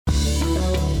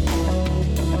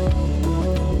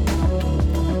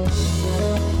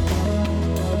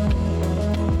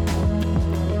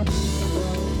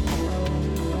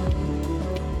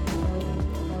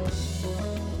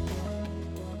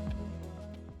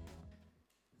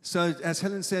So, as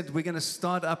Helen said, we're going to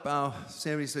start up our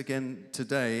series again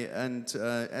today. And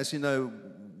as you know,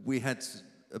 we had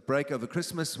a break over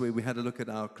Christmas where we had a look at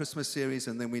our Christmas series,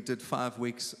 and then we did 5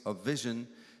 weeks of vision,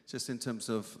 just in terms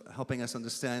of helping us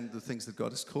understand the things that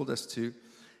God has called us to.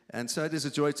 And so it is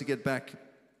a joy to get back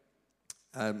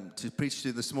to preach to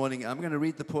you this morning. I'm going to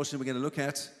read the portion we're going to look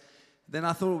at. Then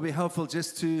I thought it would be helpful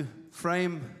just to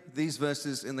frame these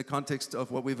verses in the context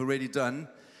of what we've already done.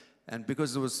 And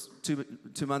because it was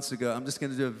two months ago, I'm just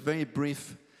going to do a very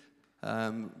brief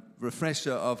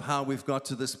refresher of how we've got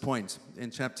to this point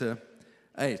in chapter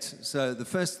 8. So the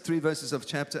first 3 verses of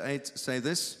chapter 8 say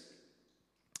this.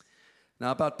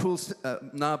 Now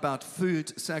about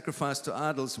food sacrificed to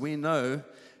idols, we know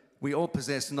we all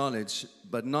possess knowledge,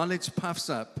 but knowledge puffs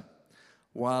up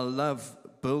while love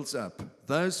builds up.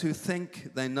 Those who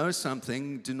think they know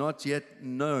something do not yet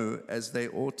know as they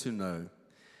ought to know.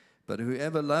 But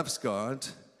whoever loves God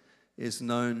is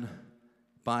known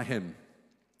by him.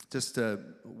 Just a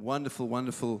wonderful,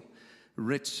 wonderful,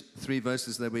 rich 3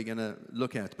 verses that we're going to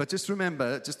look at. But just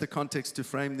remember, just the context to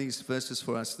frame these verses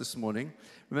for us this morning.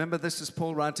 Remember, this is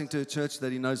Paul writing to a church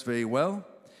that he knows very well.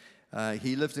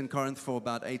 He lived in Corinth for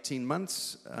about 18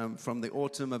 months, from the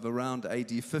autumn of around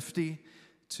AD 50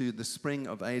 to the spring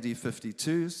of AD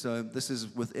 52. So this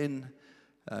is within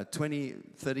 20,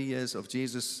 30 years of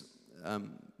Jesus'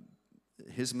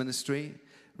 his ministry.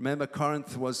 Remember,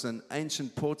 Corinth was an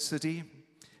ancient port city.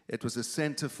 It was a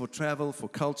center for travel, for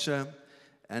culture,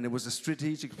 and it was a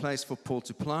strategic place for Paul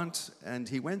to plant. And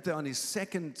he went there on his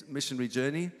second missionary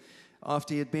journey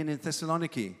after he had been in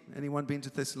Thessaloniki. Anyone been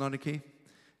to Thessaloniki?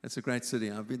 It's a great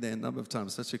city. I've been there a number of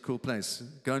times. Such a cool place.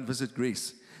 Go and visit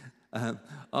Greece.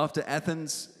 After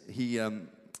Athens,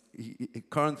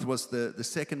 Corinth was the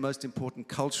second most important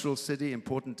cultural city,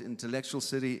 important intellectual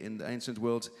city in the ancient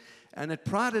world. And it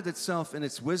prided itself in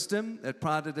its wisdom. It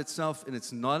prided itself in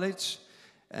its knowledge.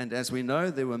 And as we know,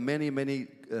 there were many, many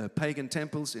pagan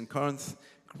temples in Corinth,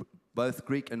 both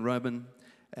Greek and Roman.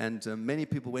 And many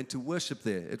people went to worship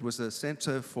there. It was a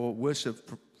center for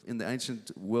worship in the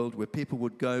ancient world where people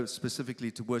would go specifically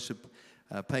to worship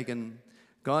pagan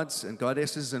gods and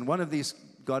goddesses. And one of these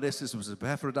goddesses was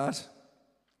Aphrodite,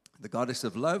 the goddess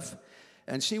of love.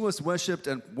 And she was worshipped,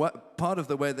 and part of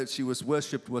the way that she was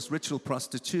worshipped was ritual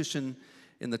prostitution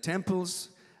in the temples.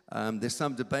 There's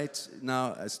some debate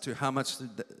now as to how much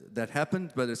that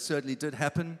happened, but it certainly did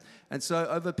happen. And so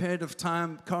over a period of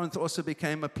time, Corinth also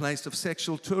became a place of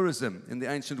sexual tourism in the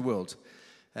ancient world.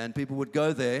 And people would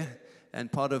go there, and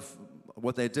part of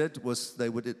what they did was they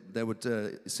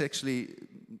would sexually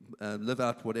live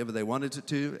out whatever they wanted to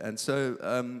do. And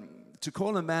so to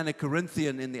call a man a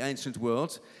Corinthian in the ancient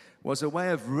world was a way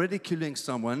of ridiculing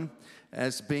someone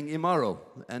as being immoral.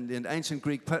 And in ancient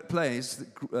Greek plays,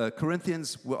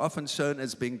 Corinthians were often shown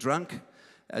as being drunk,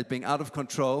 as being out of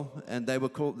control, and they were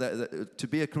called, to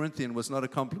be a Corinthian was not a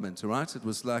compliment, right? It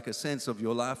was like a sense of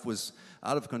your life was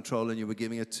out of control and you were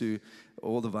giving it to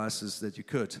all the vices that you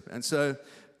could. And so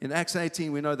in Acts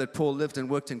 18, we know that Paul lived and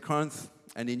worked in Corinth,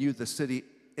 and he knew the city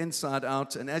inside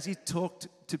out. And as he talked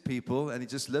to people, and he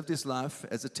just lived his life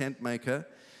as a tent maker,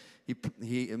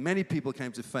 many people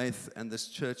came to faith, and this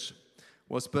church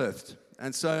was birthed.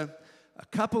 And so a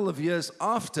couple of years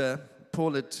after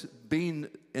Paul had been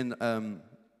in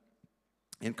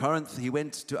Corinth, he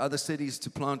went to other cities to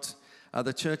plant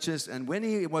other churches. And when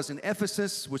he was in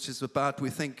Ephesus, which is about, we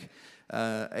think,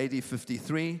 AD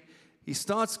 53, he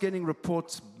starts getting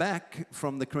reports back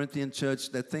from the Corinthian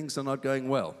church that things are not going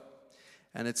well.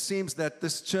 And it seems that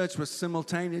this church was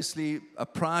simultaneously a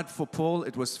pride for Paul.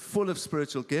 It was full of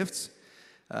spiritual gifts.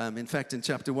 In fact, in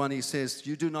chapter 1, he says,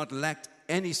 you do not lack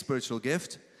any spiritual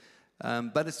gift.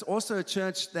 But it's also a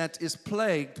church that is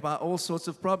plagued by all sorts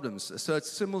of problems. So it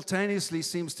simultaneously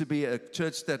seems to be a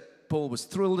church that Paul was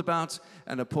thrilled about,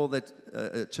 and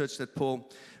a church that Paul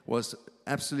was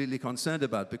absolutely concerned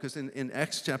about. Because in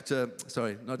Acts chapter,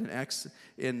 sorry, not in Acts,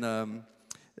 in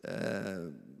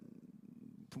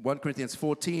 1 Corinthians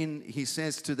 14, he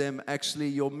says to them, actually,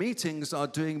 your meetings are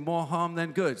doing more harm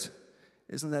than good.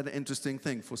 Isn't that an interesting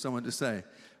thing for someone to say?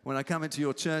 When I come into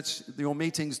your church, your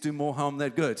meetings do more harm than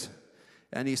good.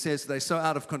 And he says they're so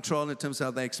out of control in terms of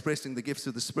how they're expressing the gifts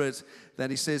of the Spirit that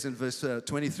he says in verse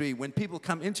 23, when people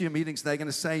come into your meetings, they're going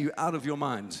to say you're out of your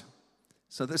mind.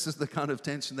 So this is the kind of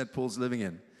tension that Paul's living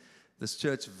in. This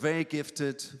church, very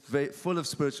gifted, very full of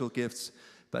spiritual gifts,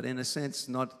 but in a sense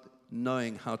not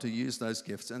knowing how to use those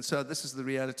gifts. And so this is the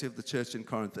reality of the church in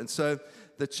Corinth. And so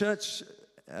the church,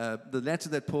 the letter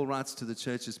that Paul writes to the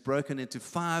church is broken into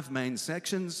 5 main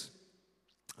sections.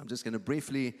 I'm just going to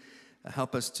briefly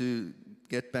help us to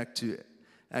get back to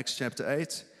Acts chapter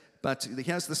 8. But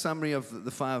here's the summary of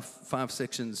the five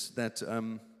sections that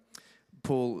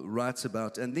Paul writes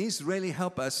about. And these really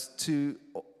help us to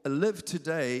live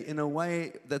today in a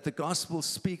way that the gospel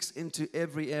speaks into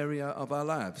every area of our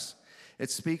lives. It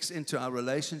speaks into our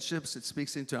relationships. It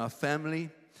speaks into our family.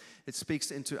 It speaks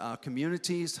into our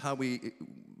communities, how we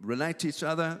relate to each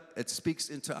other. It speaks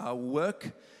into our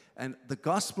work. And the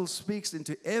gospel speaks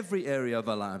into every area of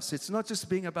our lives. It's not just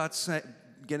being about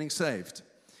getting saved.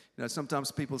 You know,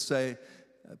 sometimes people say,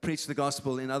 preach the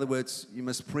gospel. In other words, you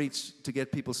must preach to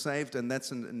get people saved, and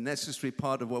that's a necessary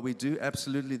part of what we do.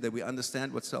 Absolutely, that we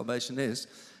understand what salvation is.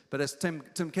 But as Tim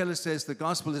Keller says, the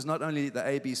gospel is not only the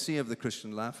ABC of the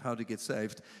Christian life, how to get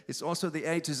saved, it's also the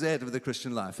A to Z of the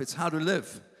Christian life. It's how to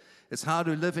live. It's how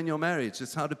to live in your marriage.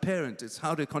 It's how to parent. It's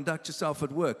how to conduct yourself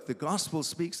at work. The gospel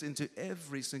speaks into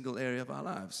every single area of our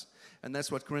lives. And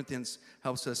that's what Corinthians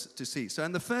helps us to see. So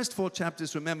in the first 4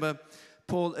 chapters, remember,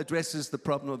 Paul addresses the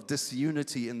problem of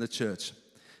disunity in the church.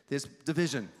 There's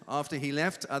division. After he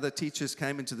left, other teachers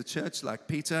came into the church, like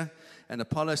Peter and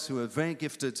Apollos, who were very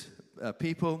gifted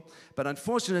people. But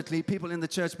unfortunately, people in the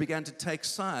church began to take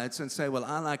sides and say, well,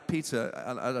 I like Peter,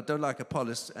 I don't like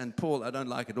Apollos, and Paul, I don't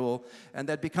like at all. And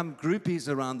they'd become groupies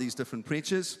around these different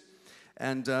preachers.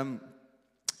 And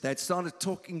they'd started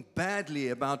talking badly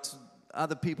about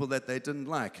other people that they didn't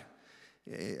like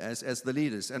as the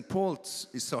leaders. And Paul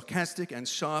is sarcastic and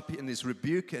sharp in his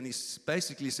rebuke, and he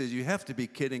basically says, you have to be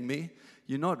kidding me.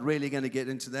 You're not really going to get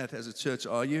into that as a church,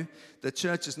 are you? The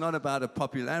church is not about a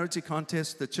popularity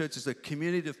contest. The church is a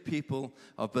community of people,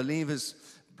 of believers,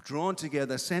 drawn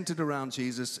together, centered around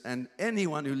Jesus, and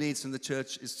anyone who leads in the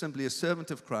church is simply a servant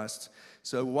of Christ.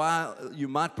 So while you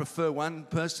might prefer one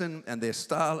person and their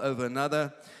style over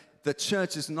another, the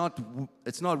church is not,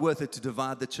 it's not worth it to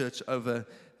divide the church over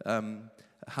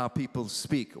how people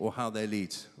speak or how they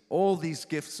lead. All these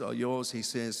gifts are yours, he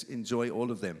says, enjoy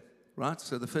all of them. Right?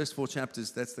 So the first 4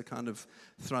 chapters, that's the kind of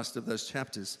thrust of those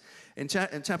chapters. In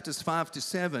chapters 5 to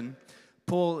 7,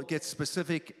 Paul gets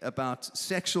specific about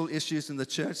sexual issues in the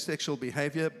church, sexual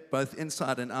behavior, both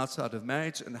inside and outside of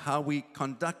marriage, and how we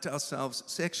conduct ourselves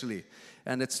sexually.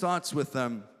 And it starts with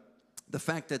the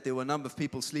fact that there were a number of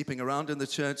people sleeping around in the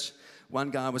church.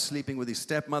 One guy was sleeping with his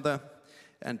stepmother,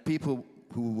 and people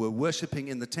who were worshiping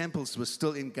in the temples were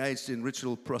still engaged in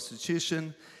ritual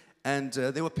prostitution. And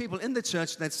there were people in the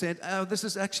church that said, oh, this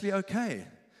is actually okay.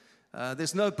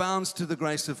 There's no bounds to the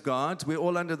grace of God. We're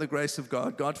all under the grace of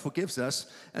God. God forgives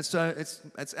us. And so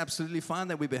it's absolutely fine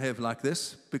that we behave like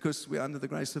this because we're under the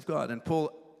grace of God. And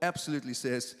Paul absolutely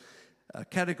says,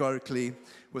 categorically,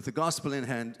 with the gospel in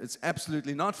hand, it's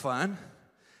absolutely not fine.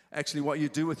 Actually, what you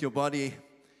do with your body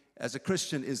as a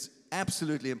Christian is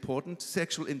absolutely important.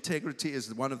 Sexual integrity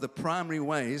is one of the primary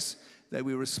ways that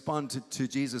we respond to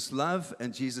Jesus' love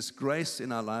and Jesus' grace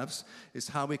in our lives, is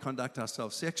how we conduct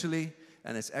ourselves sexually,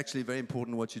 and it's actually very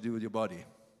important what you do with your body.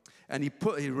 And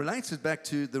he relates it back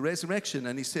to the resurrection,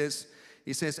 and he says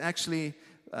actually,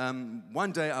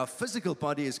 one day our physical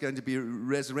body is going to be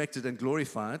resurrected and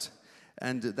glorified,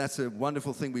 and that's a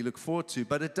wonderful thing we look forward to.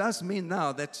 But it does mean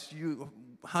now that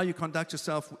how you conduct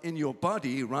yourself in your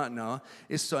body right now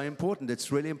is so important.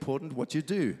 It's really important what you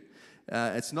do.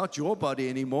 It's not your body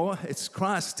anymore. It's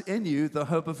Christ in you, the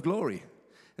hope of glory.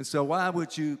 And so why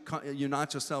would you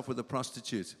unite yourself with a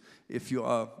prostitute if you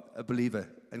are a believer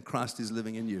and Christ is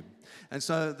living in you? And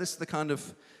so this is the kind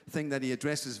of thing that he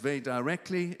addresses very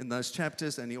directly in those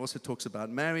chapters. And he also talks about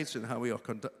marriage and how we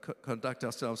conduct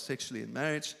ourselves sexually in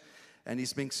marriage. And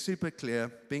he's being super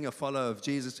clear. Being a follower of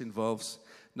Jesus involves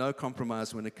no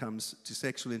compromise when it comes to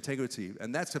sexual integrity.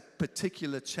 And that's a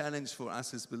particular challenge for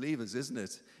us as believers, isn't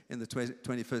it? In the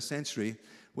 21st century,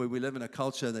 where we live in a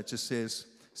culture that just says,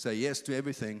 say yes to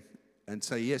everything and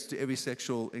say yes to every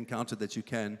sexual encounter that you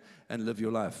can and live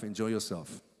your life. Enjoy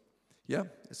yourself. Yeah,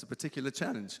 it's a particular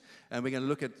challenge. And we're going to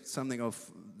look at something of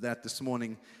that this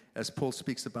morning as Paul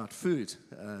speaks about food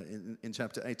in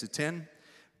chapter 8 to 10.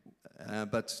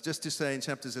 But just to say, in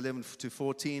chapters 11 to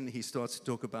 14, he starts to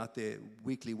talk about their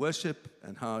weekly worship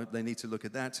and how they need to look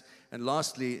at that. And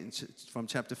lastly, from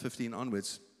chapter 15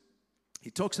 onwards, he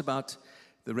talks about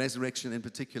the resurrection in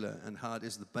particular and how it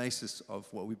is the basis of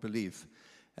what we believe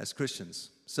as Christians.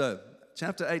 So,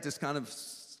 chapter 8 is kind of,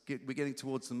 we're getting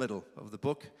towards the middle of the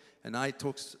book, and now he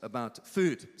talks about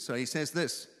food. So he says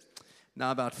this, now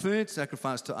about food,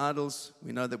 sacrificed to idols,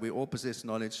 we know that we all possess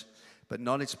knowledge, but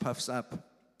knowledge puffs up,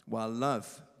 while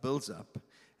love builds up.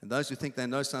 And those who think they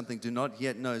know something do not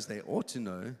yet know as they ought to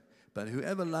know, but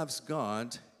whoever loves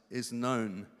God is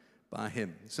known by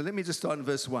him. So let me just start in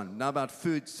verse 1. Now about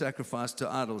food sacrificed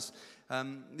to idols.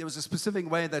 There was a specific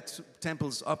way that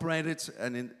temples operated,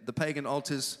 and in the pagan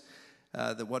altars,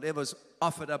 that whatever was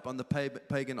offered up on the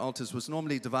pagan altars was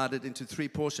normally divided into 3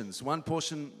 portions. One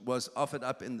portion was offered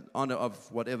up in honor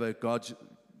of whatever god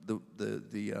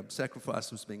the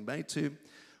sacrifice was being made to.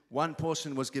 One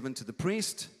portion was given to the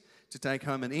priest to take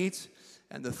home and eat,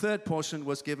 and the third portion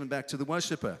was given back to the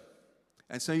worshiper.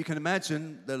 And so you can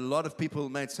imagine that a lot of people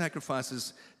made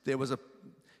sacrifices. There was a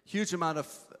huge amount of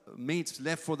meat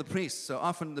left for the priests. So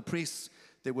often the priests,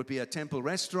 there would be a temple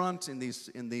restaurant in these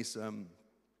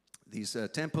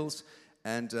temples,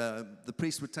 and the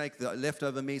priest would take the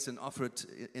leftover meat and offer it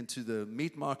into the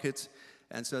meat market.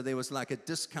 And so there was like a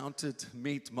discounted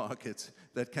meat market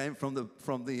that came from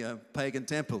the pagan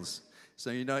temples. So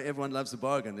you know everyone loves a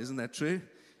bargain, isn't that true?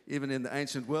 Even in the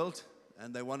ancient world,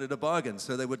 and they wanted a bargain.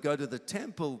 So they would go to the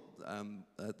temple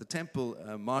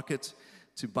market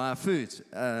to buy food,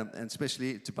 and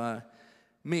especially to buy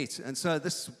meat. And so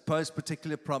this posed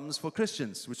particular problems for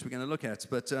Christians, which we're going to look at.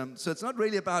 But so it's not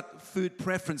really about food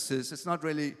preferences. It's not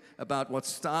really about what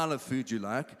style of food you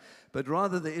like, but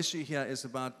rather the issue here is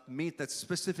about meat that's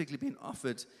specifically been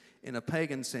offered in a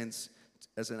pagan sense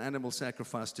as an animal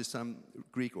sacrifice to some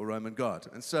Greek or Roman god.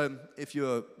 And so if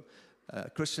you're a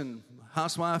Christian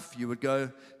housewife, you would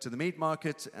go to the meat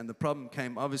market, and the problem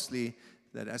came obviously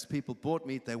that as people bought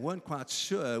meat, they weren't quite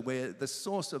sure where the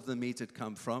source of the meat had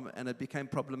come from, and it became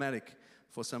problematic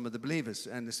for some of the believers,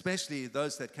 and especially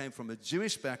those that came from a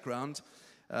Jewish background.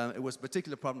 It was a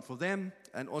particular problem for them,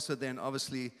 and also then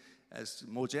obviously as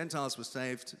more Gentiles were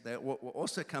saved, they were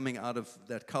also coming out of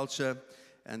that culture,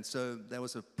 and so there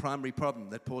was a primary problem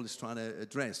that Paul is trying to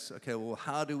address. Okay, well,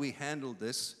 how do we handle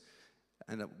this?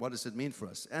 And what does it mean for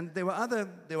us? And there were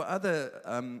other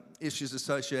issues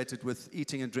associated with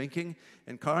eating and drinking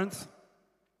in Corinth.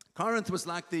 Corinth was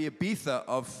like the Ibiza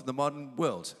of the modern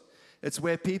world. It's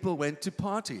where people went to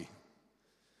party.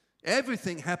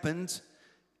 Everything happened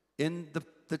in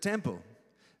the temple.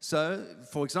 So,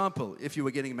 for example, if you were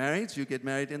getting married, you get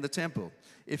married in the temple.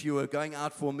 If you were going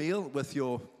out for a meal with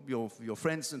your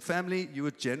friends and family, you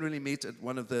would generally meet at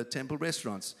one of the temple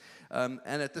restaurants. And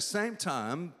at the same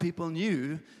time, people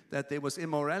knew that there was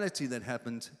immorality that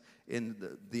happened in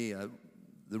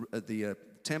the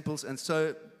temples. And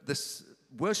so this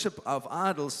worship of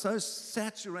idols so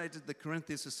saturated the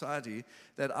Corinthian society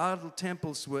that idol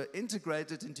temples were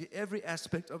integrated into every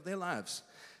aspect of their lives.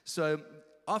 So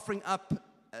offering up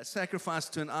a sacrifice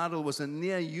to an idol was a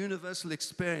near universal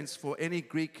experience for any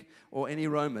Greek or any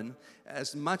Roman,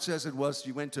 as much as it was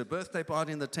you went to a birthday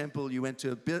party in the temple, you went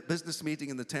to a business meeting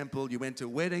in the temple, you went to a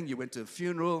wedding, you went to a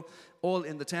funeral, all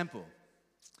in the temple.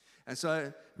 And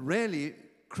so really,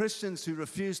 Christians who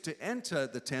refused to enter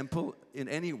the temple in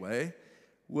any way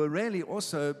were really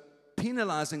also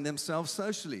penalizing themselves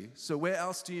socially. So where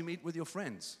else do you meet with your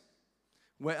friends?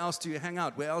 Where else do you hang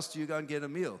out? Where else do you go and get a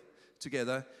meal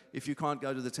together if you can't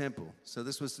go to the temple? So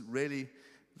this was really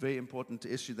very important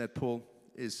issue that Paul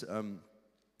is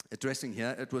addressing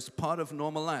here. It was part of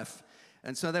normal life.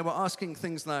 And so they were asking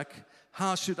things like,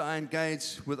 how should I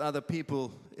engage with other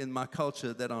people in my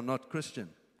culture that are not Christian?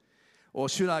 Or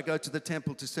should I go to the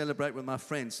temple to celebrate with my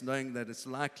friends, knowing that it's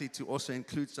likely to also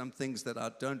include some things that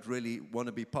I don't really want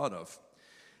to be part of?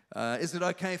 Is it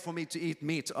okay for me to eat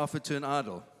meat offered to an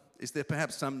idol? Is there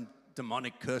perhaps some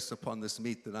demonic curse upon this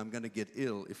meat that I'm going to get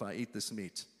ill if I eat this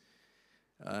meat?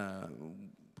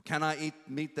 Can I eat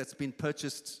meat that's been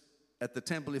purchased at the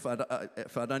temple if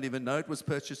I don't even know it was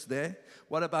purchased there?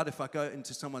 What about if I go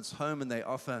into someone's home and they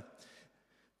offer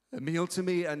a meal to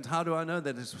me, and how do I know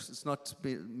that it's not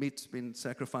meat been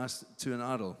sacrificed to an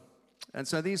idol? And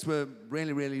so these were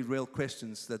really, really real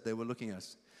questions that they were looking at.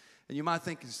 And you might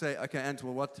think and say, okay, Ant,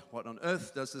 well, what on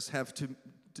earth does this have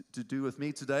to do with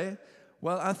me today?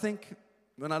 Well, I think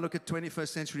when I look at 21st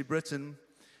century Britain,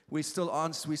 we're still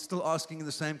asking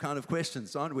the same kind of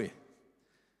questions, aren't we?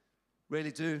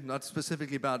 Really do, not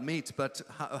specifically about meat, but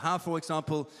how, for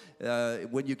example,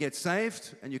 when you get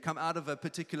saved and you come out of a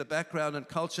particular background and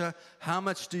culture, how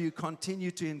much do you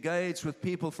continue to engage with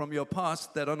people from your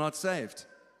past that are not saved?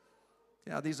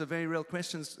 Yeah, these are very real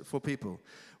questions for people.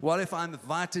 What if I'm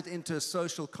invited into a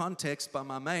social context by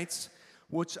my mates,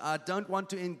 which I don't want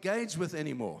to engage with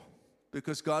anymore,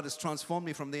 because God has transformed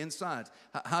me from the inside?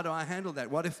 How do I handle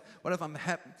that? What if I'm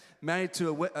married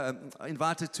to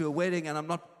invited to a wedding and I'm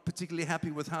not particularly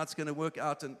happy with how it's going to work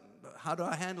out, and how do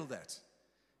I handle that?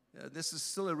 This is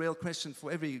still a real question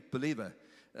for every believer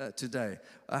today.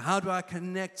 How do I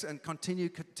connect and continue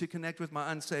to connect with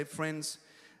my unsaved friends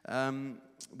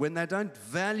when they don't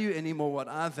value anymore what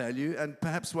I value, and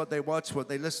perhaps what they watch, what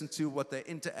they listen to, what they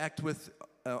interact with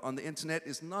on the internet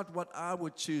is not what I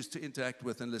would choose to interact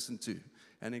with and listen to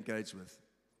and engage with?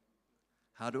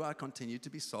 How do I continue to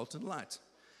be salt and light?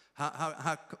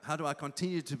 How do I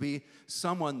continue to be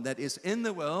someone that is in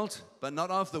the world, but not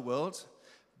of the world,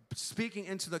 speaking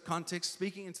into the context,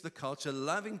 speaking into the culture,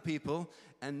 loving people,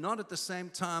 and not at the same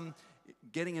time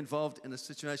getting involved in a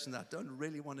situation that I don't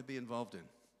really want to be involved in?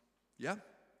 Yeah?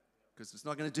 Because it's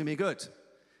not going to do me good.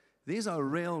 These are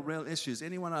real issues.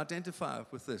 Anyone identify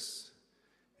with this?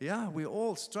 Yeah, we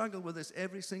all struggle with this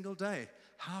every single day.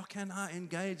 How can I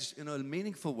engage in a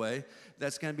meaningful way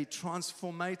that's going to be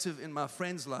transformative in my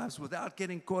friends' lives without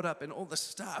getting caught up in all the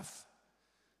stuff?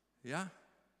 Yeah?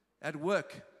 At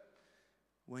work,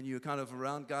 when you're kind of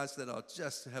around guys that are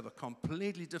just have a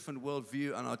completely different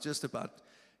worldview and are just about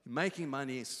making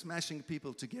money, smashing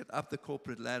people to get up the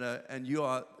corporate ladder, and you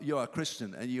are a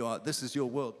Christian, and this is your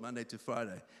world, Monday to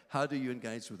Friday. How do you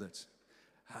engage with it?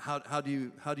 How do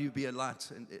you be a light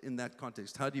in that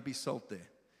context? How do you be salt there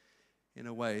in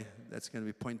a way that's going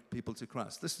to point people to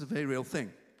Christ? This is a very real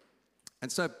thing.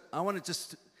 And so I want to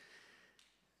just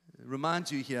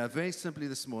remind you here very simply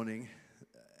this morning,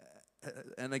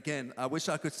 and again, I wish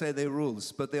I could say there are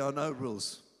rules, but there are no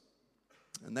rules.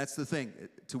 And that's the thing.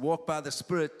 To walk by the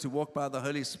Spirit, to walk by the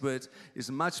Holy Spirit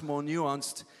is much more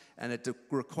nuanced, and it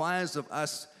requires of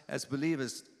us as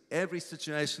believers, every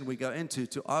situation we go into,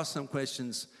 to ask some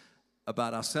questions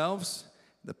about ourselves,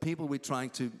 the people we're trying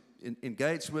to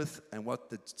engage with, and what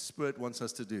the Spirit wants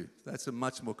us to do. That's a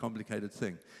much more complicated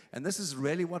thing. And this is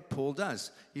really what Paul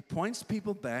does. He points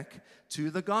people back to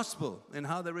the gospel and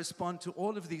how they respond to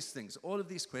all of these things, all of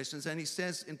these questions. And he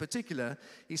says, in particular,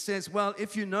 he says, well,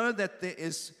 if you know that there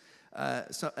is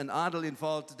an idol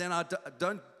involved, then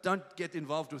don't get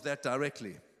involved with that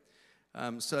directly.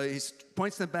 So he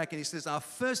points them back and he says, our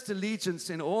first allegiance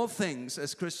in all things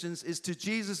as Christians is to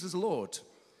Jesus as Lord.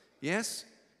 Yes?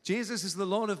 Jesus is the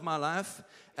Lord of my life,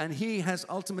 and He has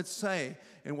ultimate say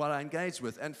in what I engage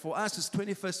with. And for us as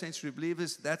 21st century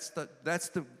believers, that's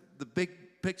the big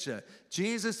picture.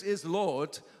 Jesus is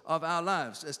Lord of our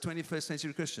lives as 21st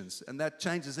century Christians, and that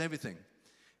changes everything.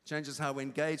 It changes how we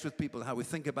engage with people, how we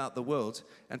think about the world.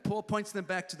 And Paul points them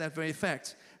back to that very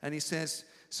fact, and he says,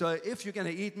 so if you're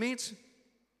going to eat meat,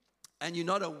 and you're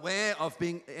not aware of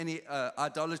being any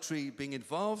idolatry being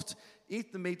involved,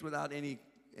 eat the meat without any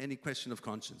question of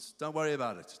conscience. Don't worry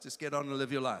about it. Just get on and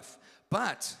live your life.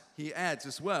 But he adds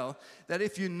as well that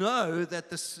if you know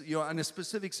that you're in a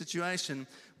specific situation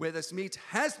where this meat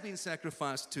has been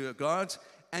sacrificed to a god,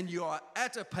 and you are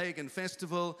at a pagan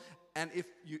festival, and if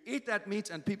you eat that meat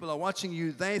and people are watching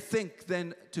you, they think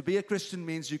then to be a Christian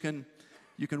means you can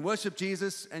worship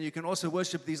Jesus and you can also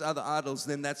worship these other idols,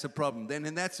 then that's a problem. Then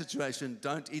in that situation,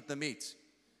 don't eat the meat.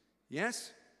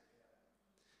 Yes?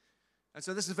 And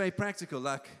so this is very practical.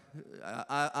 Like,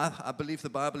 I believe the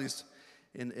Bible is,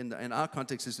 in our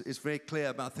context, is very clear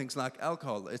about things like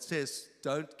alcohol. It says,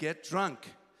 don't get drunk.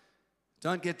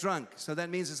 Don't get drunk. So that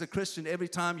means as a Christian, every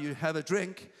time you have a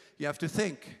drink, you have to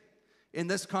think, in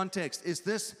this context, is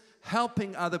this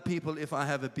helping other people if I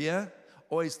have a beer?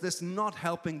 Or is this not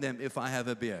helping them if I have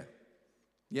a beer?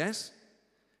 Yes?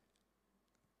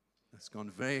 It's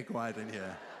gone very quiet in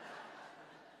here.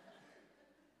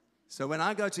 So when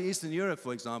I go to Eastern Europe,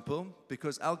 for example,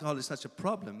 because alcohol is such a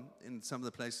problem in some of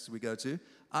the places we go to,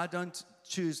 I don't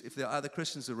choose, if there are other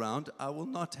Christians around, I will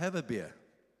not have a beer.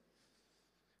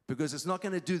 Because it's not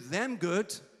going to do them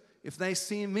good if they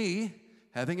see me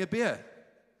having a beer.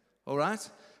 All right?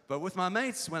 But with my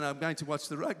mates, when I'm going to watch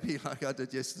the rugby like I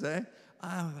did yesterday,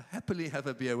 I'll happily have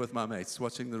a beer with my mates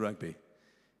watching the rugby.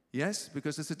 Yes,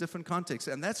 because it's a different context.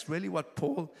 And that's really what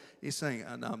Paul is saying.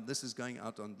 And this is going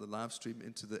out on the live stream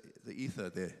into the ether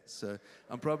there. So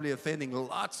I'm probably offending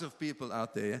lots of people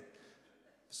out there.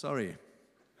 Sorry.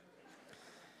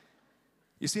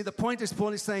 You see, the point is,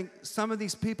 Paul is saying some of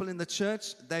these people in the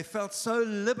church, they felt so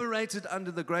liberated under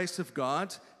the grace of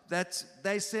God that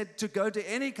they said to go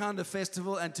to any kind of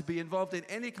festival and to be involved in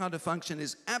any kind of function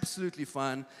is absolutely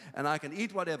fine. And I can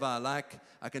eat whatever I like.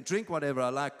 I can drink whatever I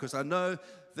like because I know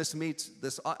this meat,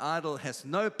 this idol has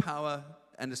no power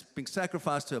and it's being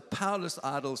sacrificed to a powerless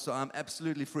idol, so I'm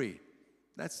absolutely free.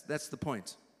 That's the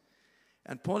point.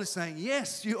 And Paul is saying,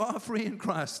 yes, you are free in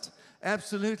Christ.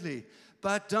 Absolutely.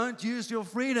 But don't use your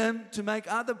freedom to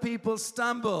make other people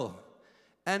stumble.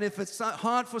 And if it's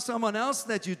hard for someone else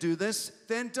that you do this,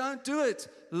 then don't do it.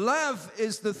 Love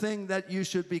is the thing that you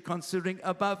should be considering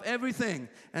above everything.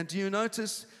 And do you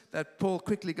notice that Paul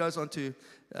quickly goes on to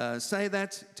say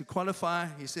that, to qualify?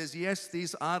 He says, yes,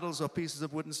 these idols are pieces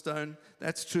of wood and stone.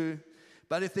 That's true.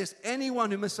 But if there's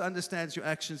anyone who misunderstands your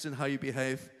actions and how you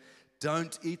behave,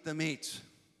 don't eat the meat.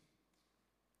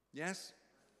 Yes?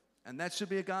 And that should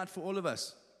be a guide for all of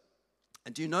us.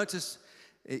 And do you notice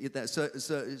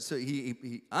So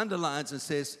he underlines and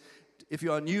says, if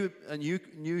you are a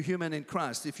new human in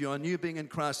Christ, if you are a new being in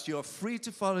Christ, you are free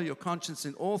to follow your conscience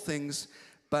in all things,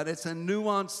 but it's a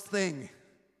nuanced thing.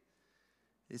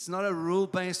 It's not a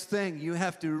rule-based thing. You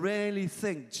have to really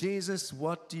think, Jesus,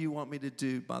 what do you want me to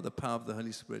do by the power of the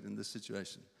Holy Spirit in this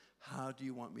situation? How do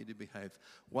you want me to behave?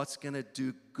 What's going to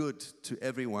do good to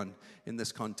everyone in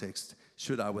this context?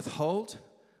 Should I withhold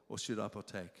or should I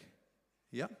partake?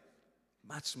 Yeah,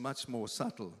 much, much more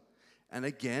subtle. And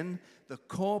again, the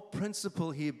core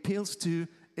principle he appeals to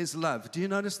is love. Do you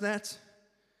notice that?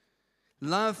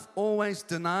 Love always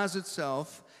denies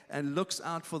itself and looks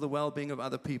out for the well-being of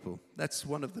other people. That's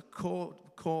one of the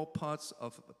core parts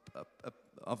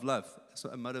of love. It's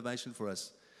a motivation for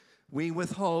us. We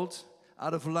withhold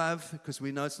out of love because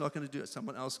we know it's not going to do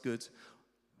someone else good.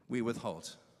 We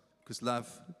withhold because love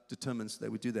determines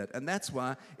that we do that. And that's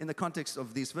why, in the context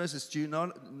of these verses, do you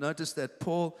notice that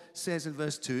Paul says in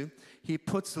verse 2, he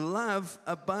puts love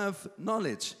above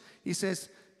knowledge. He says,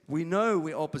 we know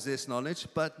we all possess knowledge,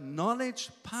 but knowledge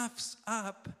puffs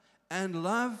up and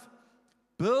love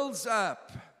builds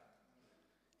up.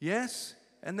 Yes?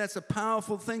 And that's a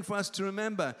powerful thing for us to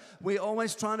remember. We're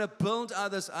always trying to build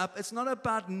others up. It's not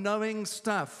about knowing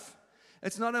stuff.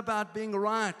 It's not about being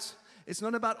right. It's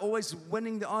not about always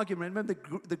winning the argument. Remember,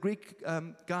 the Greek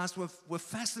guys were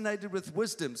fascinated with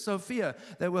wisdom, Sophia.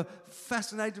 They were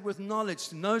fascinated with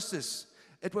knowledge, gnosis.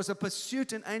 It was a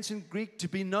pursuit in ancient Greece to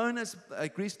be known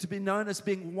as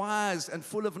being wise and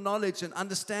full of knowledge and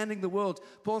understanding the world.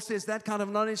 Paul says that kind of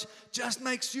knowledge just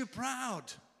makes you proud.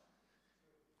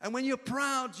 And when you're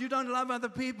proud, you don't love other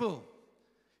people.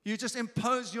 You just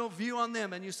impose your view on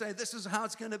them and you say, this is how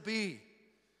it's going to be.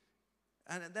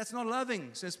 And that's not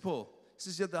loving, says Paul. He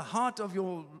says the heart of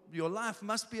your life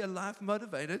must be a life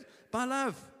motivated by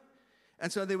love.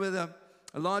 And so there were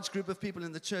a large group of people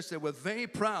in the church that were very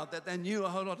proud that they knew a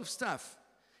whole lot of stuff.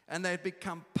 And they had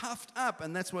become puffed up,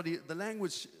 and that's what the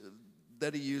language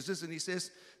that he uses. And he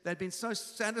says they'd been so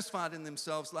satisfied in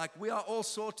themselves, like, we are all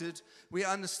sorted, we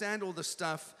understand all the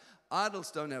stuff,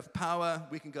 idols don't have power,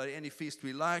 we can go to any feast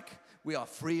we like, we are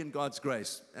free in God's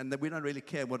grace, and that we don't really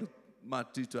care what it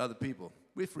might do to other people.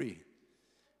 We're free.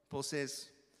 Paul says,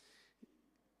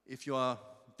 if you are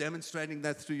demonstrating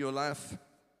that through your life,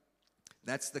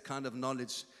 that's the kind of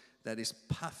knowledge that is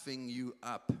puffing you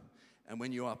up. And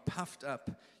when you are puffed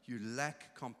up, you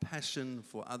lack compassion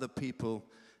for other people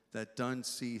that don't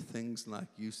see things like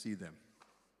you see them.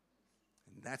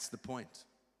 And that's the point.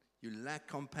 You lack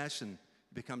compassion,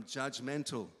 you become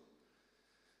judgmental.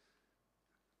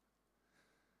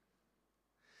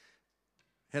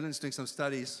 Helen's doing some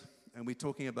studies, and we're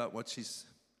talking about what she's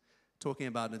talking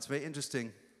about. And it's very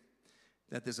interesting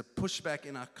that there's a pushback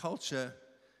in our culture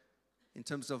in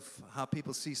terms of how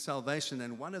people see salvation.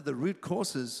 And one of the root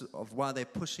causes of why they're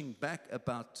pushing back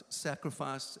about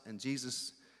sacrifice and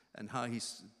Jesus and how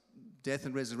his death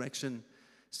and resurrection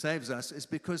saves us is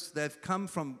because they've come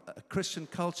from a Christian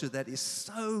culture that is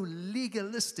so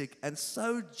legalistic and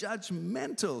so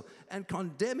judgmental and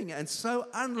condemning and so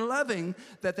unloving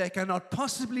that they cannot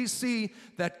possibly see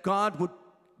that God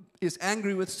is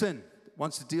angry with sin,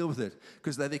 wants to deal with it,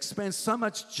 because they've experienced so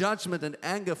much judgment and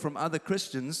anger from other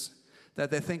Christians that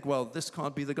they think, well, this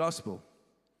can't be the gospel.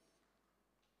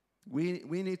 We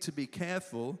need to be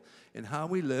careful in how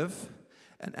we live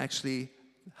and actually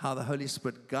how the Holy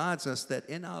Spirit guides us, that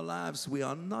in our lives we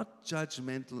are not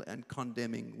judgmental and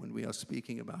condemning when we are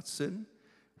speaking about sin.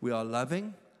 We are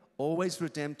loving, always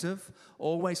redemptive,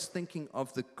 always thinking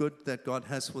of the good that God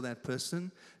has for that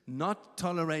person, not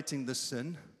tolerating the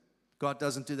sin. God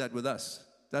doesn't do that with us,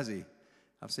 does he?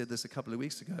 I've said this a couple of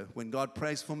weeks ago. When God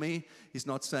prays for me, he's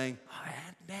not saying, I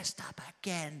messed up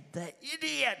again, the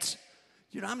idiot.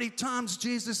 You know how many times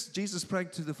Jesus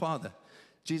prayed to the Father?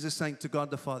 Jesus saying to God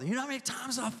the Father, you know how many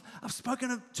times I've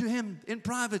spoken to him in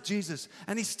private, Jesus,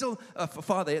 and he's still,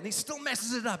 Father, and he still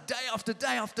messes it up day after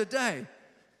day after day.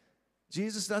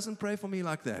 Jesus doesn't pray for me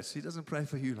like that. He doesn't pray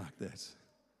for you like that.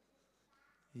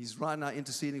 He's right now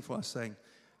interceding for us, saying,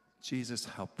 Jesus,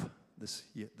 help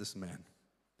this man.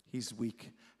 He's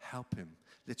weak. Help him.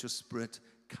 Let your Spirit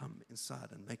come inside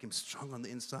and make him strong on the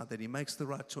inside, that he makes the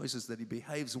right choices, that he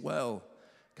behaves well.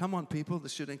 Come on, people.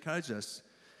 This should encourage us.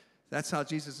 That's how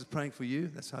Jesus is praying for you.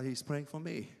 That's how he's praying for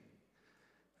me.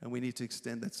 And we need to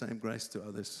extend that same grace to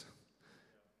others.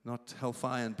 Not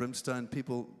hellfire and brimstone.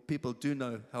 People do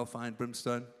know hellfire and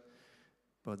brimstone,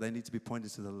 but they need to be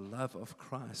pointed to the love of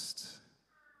Christ.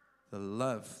 The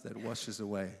love that washes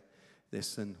away their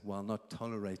sin while not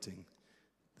tolerating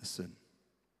the sin.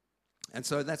 And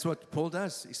so that's what Paul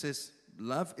does. He says,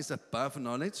 love is above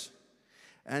knowledge.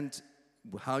 And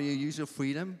how you use your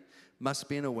freedom must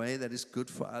be in a way that is good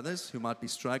for others who might be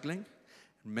struggling.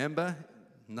 Remember,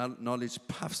 knowledge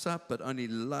puffs up, but only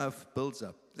love builds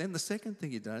up. Then the second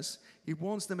thing he does, he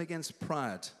warns them against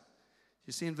pride.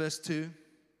 You see in verse 2,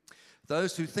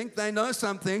 those who think they know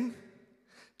something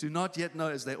do not yet know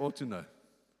as they ought to know.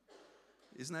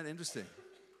 Isn't that interesting?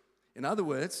 In other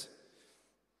words,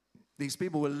 these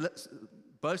people were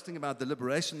boasting about the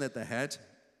liberation that they had.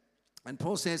 And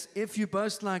Paul says, if you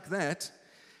boast like that,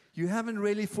 you haven't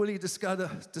really fully discovered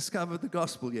the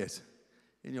gospel yet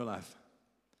in your life.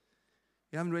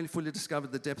 You haven't really fully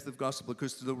discovered the depth of the gospel,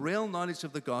 because the real knowledge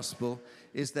of the gospel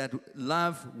is that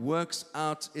love works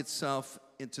out itself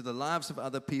into the lives of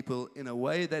other people in a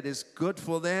way that is good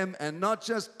for them and not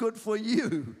just good for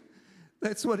you.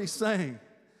 That's what he's saying.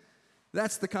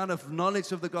 That's the kind of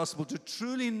knowledge of the gospel. To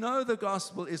truly know the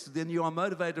gospel is then you are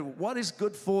motivated. What is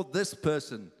good for this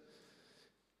person?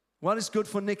 What is good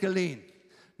for Nicolene?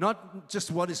 Not just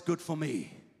what is good for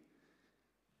me.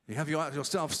 You have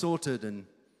yourself sorted and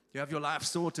you have your life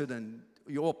sorted and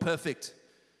you're all perfect,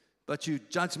 but you're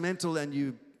judgmental and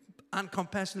you're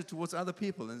uncompassionate towards other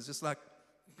people. And it's just like,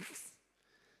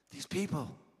 these people.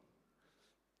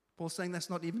 Paul's saying that's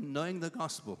not even knowing the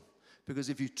gospel. Because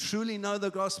if you truly know the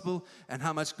gospel and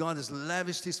how much God has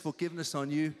lavished his forgiveness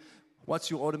on you, what's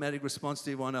your automatic response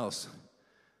to everyone else?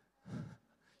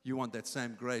 You want that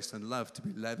same grace and love to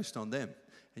be lavished on them.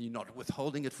 And you're not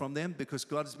withholding it from them because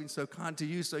God has been so kind to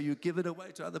you, so you give it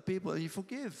away to other people and you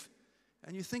forgive.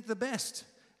 And you think the best.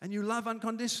 And you love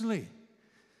unconditionally.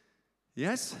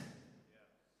 Yes?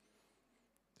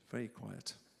 Very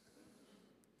quiet.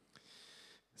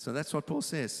 So that's what Paul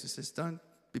says. He says, don't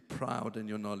be proud in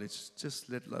your knowledge. Just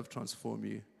let love transform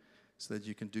you so that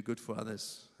you can do good for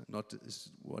others, not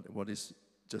what is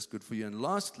just good for you. And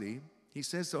lastly, he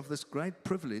says of this great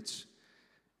privilege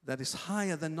that is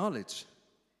higher than knowledge.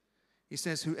 He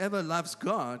says, whoever loves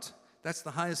God, that's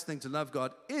the highest thing to love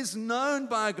God, is known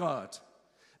by God.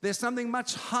 There's something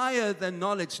much higher than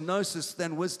knowledge, gnosis,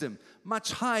 than wisdom.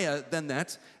 Much higher than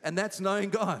that, and that's knowing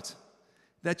God.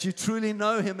 That you truly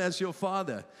know him as your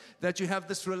Father. That you have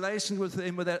this relation with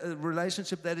him, with a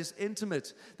relationship that is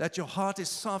intimate. That your heart is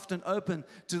soft and open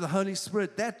to the Holy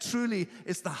Spirit. That truly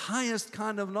is the highest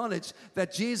kind of knowledge.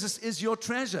 That Jesus is your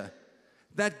treasure.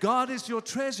 That God is your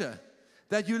treasure.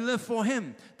 That you live for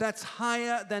him. That's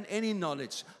higher than any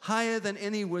knowledge. Higher than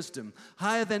any wisdom.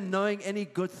 Higher than knowing any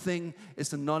good thing is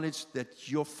the knowledge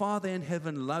that your Father in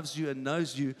heaven loves you and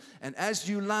knows you. And as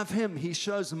you love him, he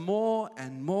shows more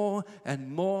and more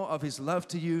and more of his love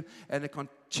to you. And it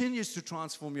continues to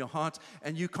transform your heart.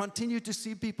 And you continue to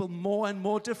see people more and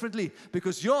more differently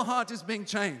because your heart is being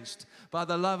changed by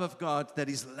the love of God that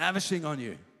he's lavishing on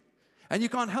you. And you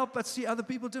can't help but see other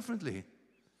people differently.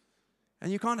 And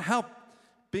you can't help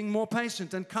being more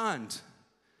patient and kind.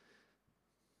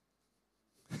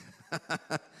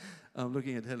 I'm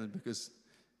looking at Helen because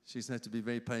she's had to be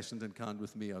very patient and kind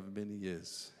with me over many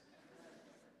years.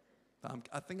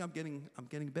 I think I'm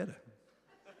getting better.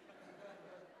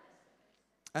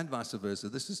 And vice versa.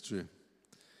 This is true.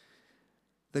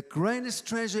 The greatest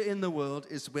treasure in the world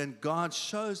is when God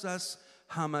shows us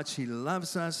how much he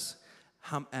loves us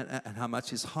and how much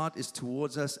his heart is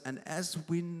towards us. And as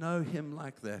we know him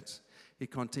like that, he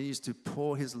continues to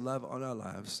pour his love on our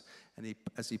lives. And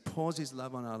as he pours his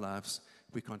love on our lives,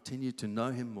 we continue to know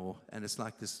him more. And it's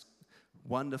like this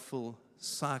wonderful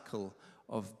cycle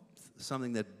of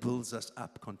something that builds us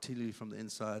up continually from the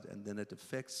inside. And then it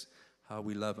affects how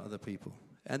we love other people.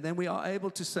 And then we are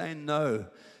able to say no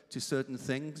to certain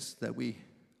things that we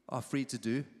are free to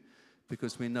do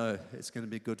because we know it's going to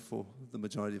be good for the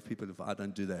majority of people if I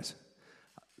don't do that.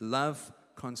 Love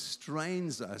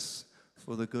constrains us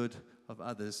for the good of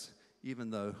others, even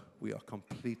though we are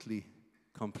completely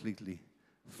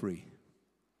free.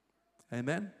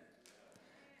 Amen?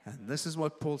 And this is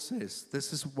what Paul says.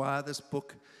 This is why this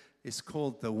book is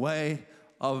called The Way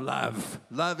of Love.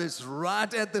 Love is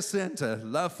right at the center.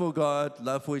 Love for God,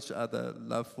 love for each other,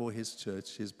 love for his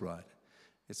church, his bride.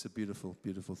 It's a beautiful,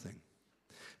 beautiful thing.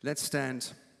 Let's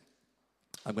stand.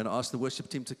 I'm going to ask the worship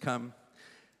team to come.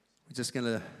 We're just going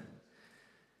to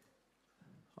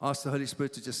ask the Holy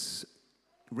Spirit to just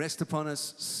rest upon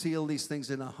us, seal these things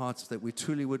in our hearts that we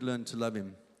truly would learn to love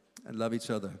him and love each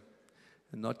other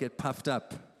and not get puffed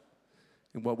up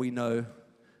in what we know,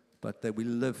 but that we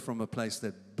live from a place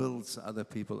that builds other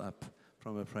people up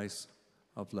from a place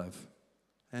of love.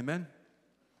 Amen?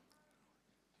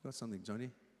 You got something, Johnny?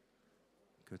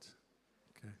 Good.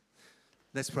 Okay.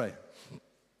 Let's pray.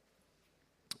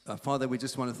 Father, we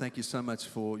just want to thank you so much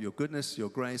for your goodness, your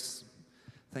grace.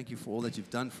 Thank you for all that you've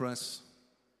done for us.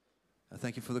 I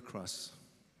thank you for the cross.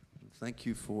 Thank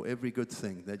you for every good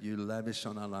thing that you lavish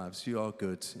on our lives. You are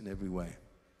good in every way.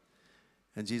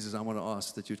 And Jesus, I want to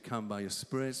ask that you'd come by your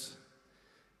Spirit.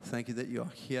 Thank you that you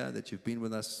are here, that you've been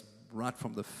with us right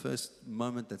from the first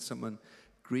moment that someone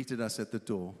greeted us at the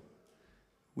door.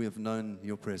 We have known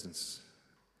your presence.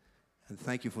 And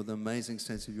thank you for the amazing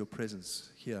sense of your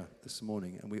presence here this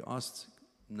morning. And we ask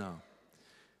now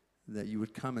that you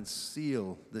would come and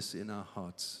seal this in our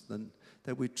hearts,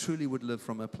 that we truly would live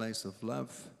from a place of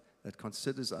love that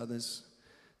considers others,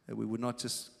 that we would not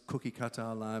just cookie cut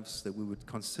our lives, that we would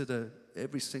consider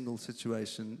every single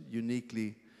situation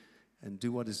uniquely and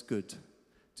do what is good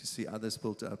to see others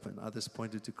built up and others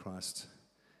pointed to Christ.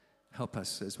 Help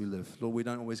us as we live. Lord, we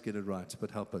don't always get it right,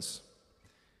 but help us.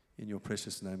 In your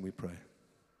precious name we pray. And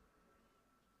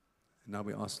now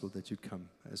we ask, Lord, that you'd come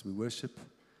as we worship,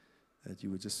 that you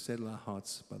would just settle our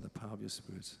hearts by the power of your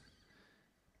Spirit.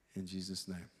 In Jesus'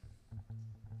 name,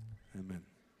 amen.